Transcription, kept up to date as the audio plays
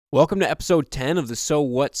Welcome to episode 10 of the So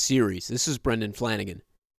What series. This is Brendan Flanagan.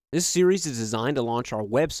 This series is designed to launch our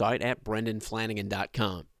website at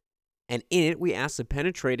brendanflanagan.com. And in it, we ask the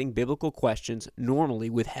penetrating biblical questions normally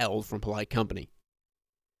withheld from polite company.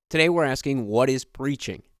 Today, we're asking, what is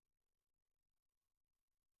preaching?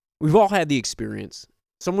 We've all had the experience.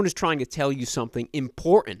 Someone is trying to tell you something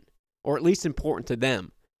important, or at least important to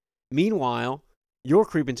them. Meanwhile, you're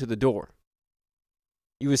creeping to the door.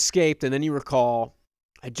 You escaped, and then you recall,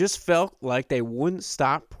 I just felt like they wouldn't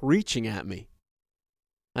stop preaching at me.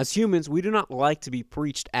 As humans, we do not like to be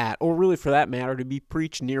preached at, or really for that matter, to be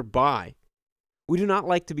preached nearby. We do not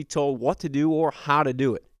like to be told what to do or how to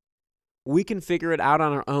do it. We can figure it out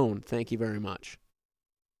on our own, thank you very much.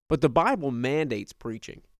 But the Bible mandates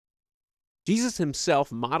preaching. Jesus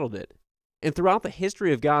himself modeled it, and throughout the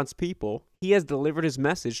history of God's people, he has delivered his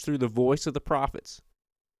message through the voice of the prophets.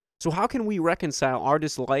 So how can we reconcile our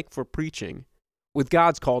dislike for preaching with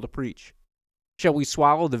God's call to preach? Shall we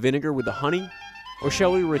swallow the vinegar with the honey, or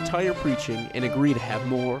shall we retire preaching and agree to have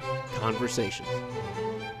more conversations?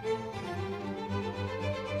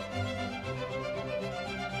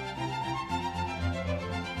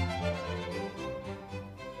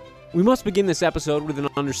 We must begin this episode with an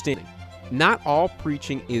understanding. Not all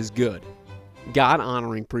preaching is good.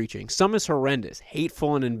 God-honoring preaching. Some is horrendous,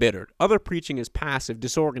 hateful, and embittered. Other preaching is passive,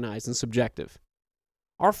 disorganized, and subjective.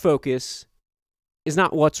 Our focus is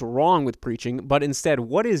not what's wrong with preaching, but instead,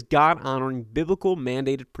 what is God-honoring, biblical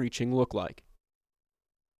mandated preaching look like?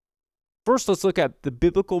 First, let's look at the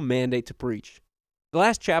biblical mandate to preach. The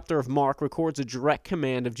last chapter of Mark records a direct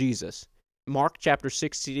command of Jesus. Mark chapter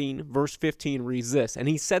 16, verse 15 reads this, "And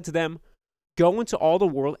he said to them, 'Go into all the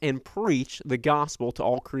world and preach the gospel to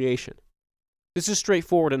all creation.'" This is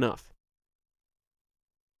straightforward enough.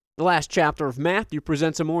 The last chapter of Matthew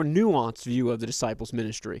presents a more nuanced view of the disciples'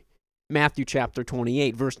 ministry. Matthew chapter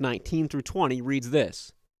 28, verse 19 through 20 reads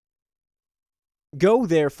this, "Go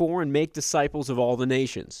therefore and make disciples of all the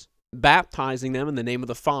nations, baptizing them in the name of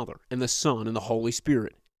the Father, and the Son, and the Holy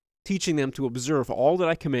Spirit, teaching them to observe all that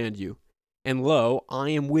I command you. And lo, I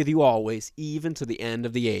am with you always, even to the end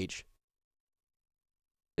of the age."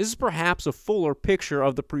 This is perhaps a fuller picture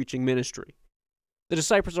of the preaching ministry. The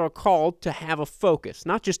disciples are called to have a focus,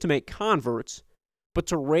 not just to make converts, but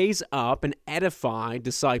to raise up and edify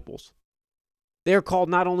disciples. They are called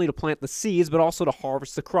not only to plant the seeds, but also to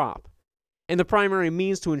harvest the crop. And the primary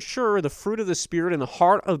means to ensure the fruit of the Spirit in the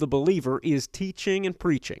heart of the believer is teaching and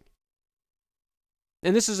preaching.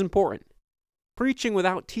 And this is important. Preaching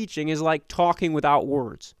without teaching is like talking without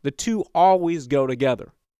words. The two always go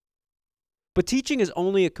together. But teaching is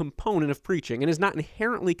only a component of preaching and is not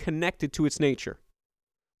inherently connected to its nature.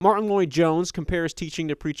 Martin Lloyd-Jones compares teaching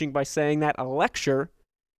to preaching by saying that a lecture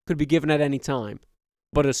could be given at any time,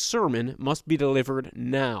 but a sermon must be delivered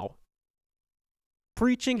now.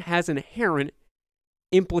 Preaching has inherent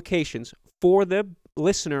implications for the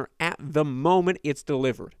listener at the moment it's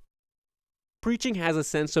delivered. Preaching has a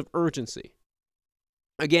sense of urgency.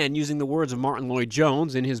 Again, using the words of Martin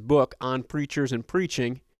Lloyd-Jones in his book On Preachers and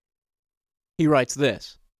Preaching, he writes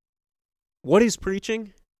this, "What is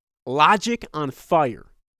preaching? Logic on fire.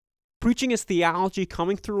 Preaching is theology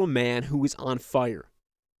coming through a man who is on fire.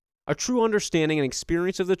 A true understanding and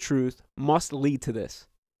experience of the truth must lead to this.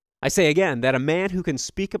 I say again that a man who can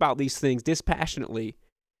speak about these things dispassionately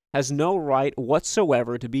has no right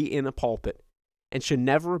whatsoever to be in a pulpit and should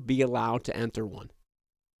never be allowed to enter one."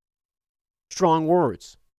 Strong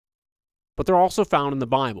words, but they're also found in the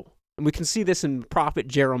Bible, and we can see this in the prophet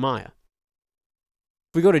Jeremiah.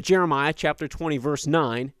 If we go to Jeremiah chapter 20, verse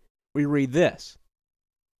 9, we read this,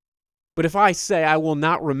 "But if I say I will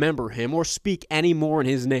not remember him or speak any more in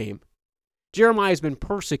his name," Jeremiah has been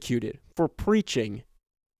persecuted for preaching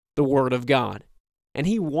the word of God, and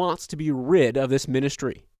he wants to be rid of this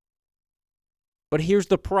ministry. But here's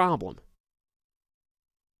the problem.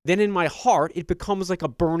 "Then in my heart it becomes like a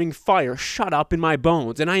burning fire shut up in my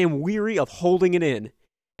bones, and I am weary of holding it in,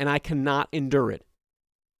 and I cannot endure it."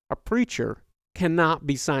 A preacher cannot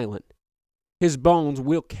be silent. His bones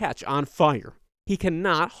will catch on fire. He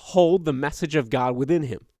cannot hold the message of God within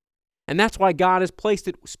him. And that's why God has placed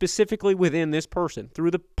it specifically within this person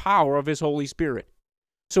through the power of his Holy Spirit.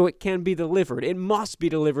 So it can be delivered. It must be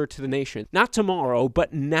delivered to the nation. Not tomorrow,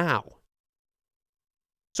 but now.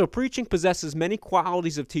 So preaching possesses many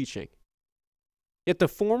qualities of teaching. Yet the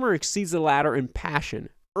former exceeds the latter in passion,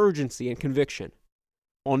 urgency, and conviction,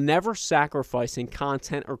 while never sacrificing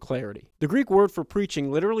content or clarity. The Greek word for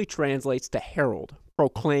preaching literally translates to herald,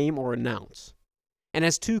 proclaim, or announce, and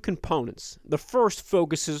has two components. The first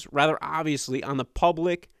focuses rather obviously on the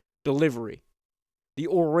public delivery, the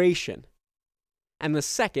oration, and the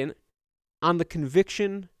second on the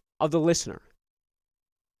conviction of the listener.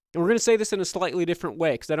 And we're going to say this in a slightly different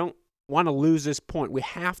way because I don't want to lose this point. We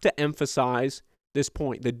have to emphasize this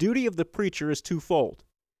point. The duty of the preacher is twofold: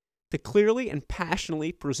 to clearly and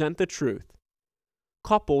passionately present the truth,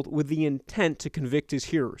 coupled with the intent to convict his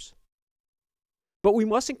hearers. But we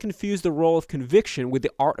mustn't confuse the role of conviction with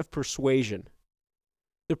the art of persuasion.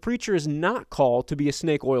 The preacher is not called to be a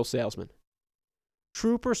snake oil salesman.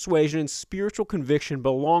 True persuasion and spiritual conviction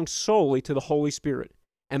belong solely to the Holy Spirit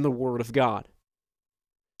and the Word of God.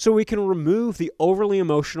 So we can remove the overly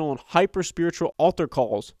emotional and hyper-spiritual altar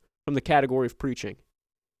calls from the category of preaching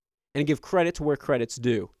and give credit to where credit's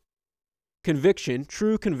due. Conviction,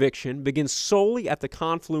 true conviction, begins solely at the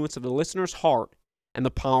confluence of the listener's heart and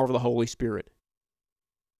the power of the Holy Spirit.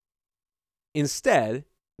 Instead,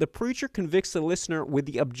 the preacher convicts the listener with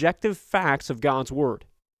the objective facts of God's Word.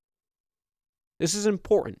 This is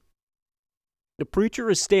important. The preacher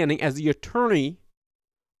is standing as the attorney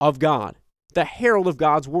of God, the herald of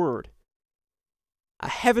God's Word, a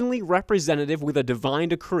heavenly representative with a divine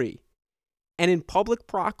decree. And in public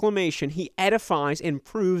proclamation, he edifies and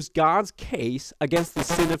proves God's case against the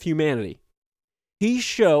sin of humanity. He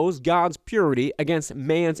shows God's purity against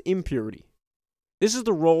man's impurity. This is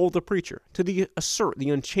the role of the preacher, to assert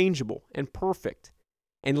the unchangeable and perfect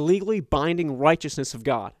and legally binding righteousness of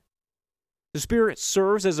God. The Spirit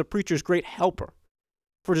serves as the preacher's great helper,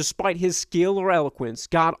 for despite his skill or eloquence,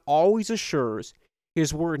 God always assures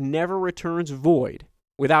his word never returns void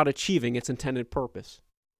without achieving its intended purpose.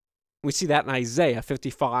 We see that in Isaiah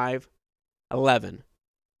 55:11.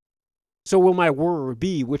 So will my word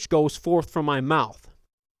be which goes forth from my mouth.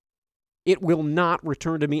 It will not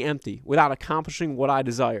return to me empty, without accomplishing what I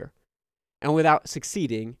desire, and without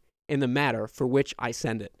succeeding in the matter for which I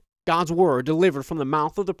send it. God's word delivered from the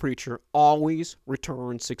mouth of the preacher always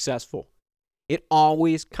returns successful. It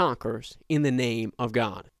always conquers in the name of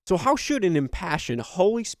God. So how should an impassioned,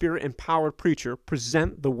 Holy Spirit-empowered preacher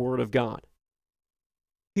present the Word of God?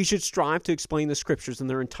 He should strive to explain the Scriptures in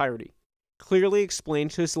their entirety, clearly explain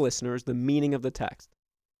to his listeners the meaning of the text.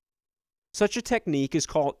 Such a technique is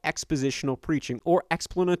called expositional preaching or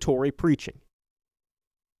explanatory preaching.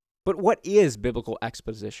 But what is biblical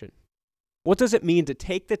exposition? What does it mean to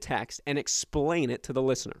take the text and explain it to the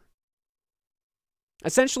listener?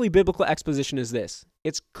 Essentially, biblical exposition is this: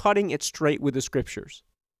 it's cutting it straight with the Scriptures.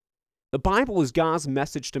 The Bible is God's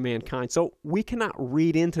message to mankind, so we cannot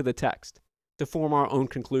read into the text to form our own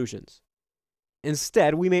conclusions.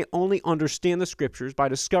 Instead, we may only understand the Scriptures by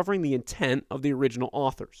discovering the intent of the original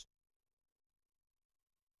authors.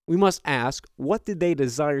 We must ask, what did they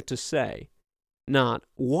desire to say? Not,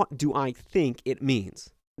 what do I think it means?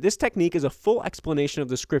 This technique is a full explanation of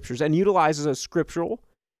the Scriptures and utilizes a scriptural,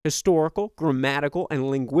 historical, grammatical, and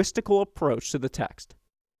linguistical approach to the text.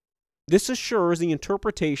 This assures the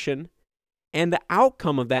interpretation and the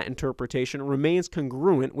outcome of that interpretation remains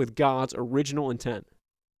congruent with God's original intent.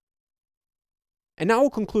 And now we'll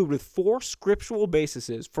conclude with 4 scriptural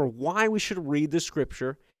bases for why we should read the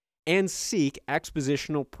Scripture and seek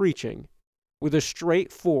expositional preaching with a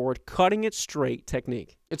straightforward, cutting it straight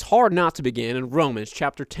technique. It's hard not to begin in Romans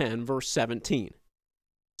chapter 10, verse 17.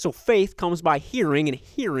 So faith comes by hearing, and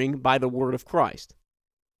hearing by the word of Christ.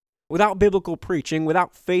 Without biblical preaching,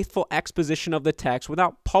 without faithful exposition of the text,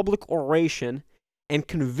 without public oration and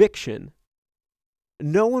conviction,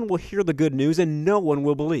 no one will hear the good news and no one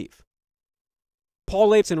will believe.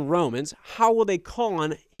 Paul states in Romans, how will they call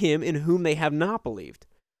on him in whom they have not believed?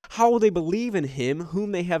 How will they believe in him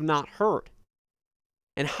whom they have not heard?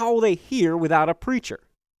 And how will they hear without a preacher?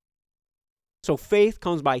 So faith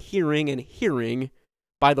comes by hearing, and hearing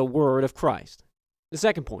by the word of Christ. The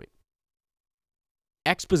second point,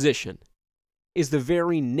 exposition is the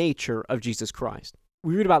very nature of Jesus Christ.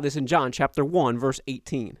 We read about this in John chapter 1, verse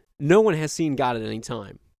 18. No one has seen God at any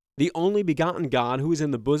time. The only begotten God who is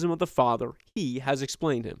in the bosom of the Father, he has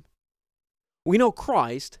explained him. We know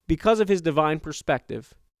Christ, because of his divine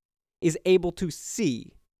perspective, is able to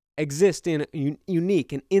see, exist in a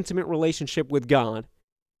unique and intimate relationship with God,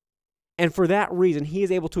 and for that reason, he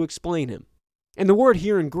is able to explain him. And the word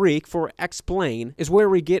here in Greek for explain is where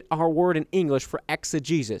we get our word in English for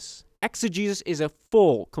exegesis. Exegesis is a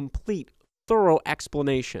full, complete, thorough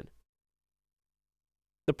explanation.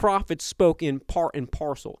 The prophets spoke in part and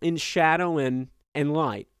parcel, in shadow and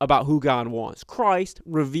light, about who God was. Christ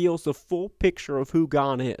reveals the full picture of who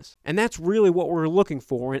God is. And that's really what we're looking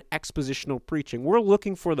for in expositional preaching. We're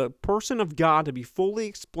looking for the person of God to be fully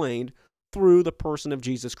explained through the person of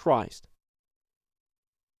Jesus Christ.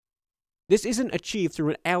 This isn't achieved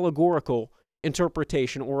through an allegorical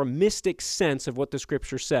interpretation or a mystic sense of what the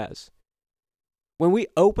Scripture says. When we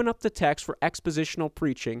open up the text for expositional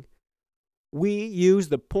preaching, we use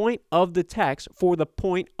the point of the text for the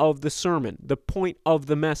point of the sermon, the point of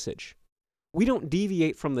the message. We don't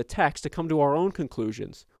deviate from the text to come to our own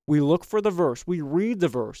conclusions. We look for the verse, we read the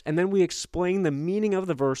verse, and then we explain the meaning of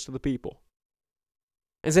the verse to the people.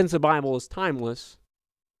 And since the Bible is timeless,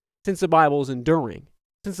 since the Bible is enduring,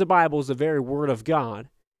 since the Bible is the very Word of God,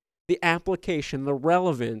 the application, the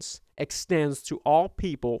relevance extends to all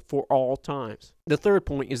people for all times. The third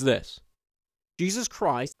point is this: Jesus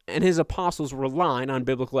Christ and his apostles relied on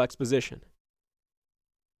biblical exposition.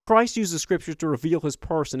 Christ used the scriptures to reveal his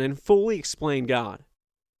person and fully explain God.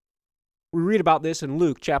 We read about this in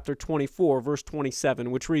Luke chapter 24, verse 27,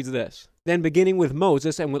 which reads this: Then beginning with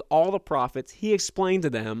Moses and with all the prophets, he explained to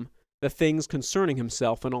them the things concerning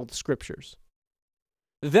himself in all the scriptures.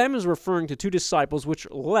 Them is referring to two disciples which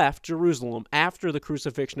left Jerusalem after the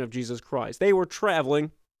crucifixion of Jesus Christ. They were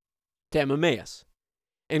traveling to Emmaus,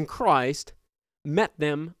 and Christ met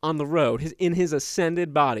them on the road in his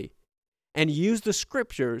ascended body and used the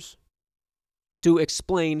scriptures to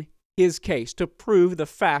explain his case, to prove the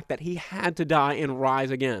fact that he had to die and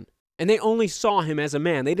rise again. And they only saw him as a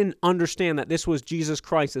man. They didn't understand that this was Jesus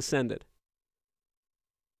Christ ascended.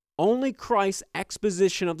 Only Christ's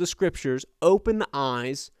exposition of the scriptures opened the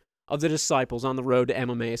eyes of the disciples on the road to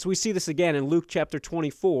Emmaus. We see this again in Luke chapter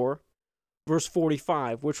 24, verse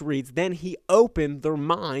 45, which reads, Then he opened their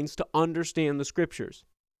minds to understand the scriptures.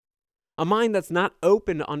 A mind that's not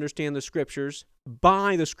open to understand the scriptures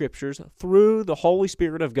by the scriptures through the Holy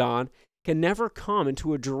Spirit of God can never come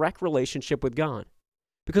into a direct relationship with God,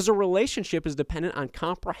 because a relationship is dependent on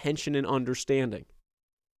comprehension and understanding.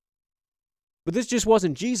 But this just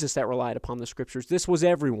wasn't Jesus that relied upon the scriptures. This was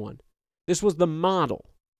everyone. This was the model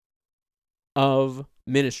of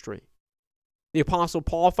ministry. The Apostle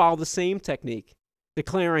Paul followed the same technique,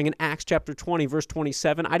 declaring in Acts chapter 20, verse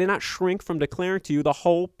 27, I did not shrink from declaring to you the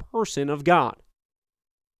whole person of God.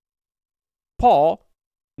 Paul,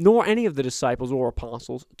 nor any of the disciples or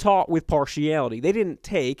apostles, taught with partiality. They didn't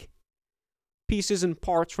take pieces and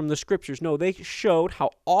parts from the scriptures. No, they showed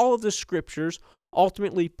how all of the scriptures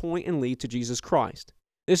ultimately point and lead to Jesus Christ.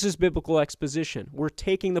 This is biblical exposition. We're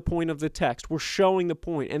taking the point of the text, we're showing the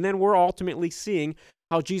point, and then we're ultimately seeing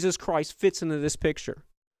how Jesus Christ fits into this picture.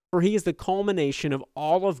 For he is the culmination of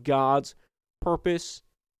all of God's purpose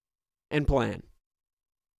and plan.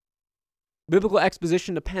 Biblical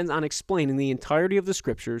exposition depends on explaining the entirety of the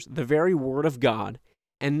scriptures, the very word of God,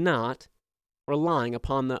 and not relying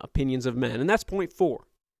upon the opinions of men. And that's point 4.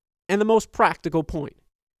 And the most practical point.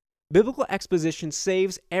 Biblical exposition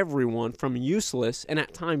saves everyone from useless and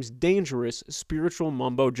at times dangerous spiritual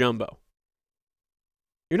mumbo-jumbo.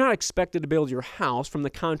 You're not expected to build your house from the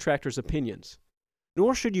contractor's opinions,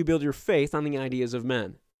 nor should you build your faith on the ideas of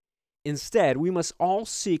men. Instead, we must all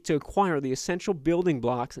seek to acquire the essential building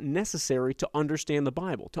blocks necessary to understand the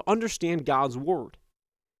Bible, to understand God's Word.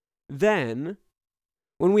 Then,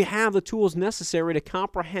 when we have the tools necessary to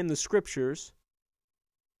comprehend the Scriptures,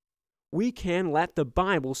 we can let the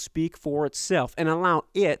Bible speak for itself and allow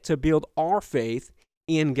it to build our faith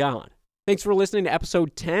in God. Thanks for listening to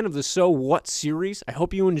episode 10 of the So What series. I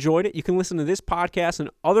hope you enjoyed it. You can listen to this podcast and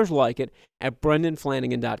others like it at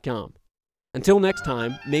brendanflanagan.com. Until next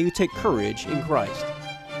time, may you take courage in Christ.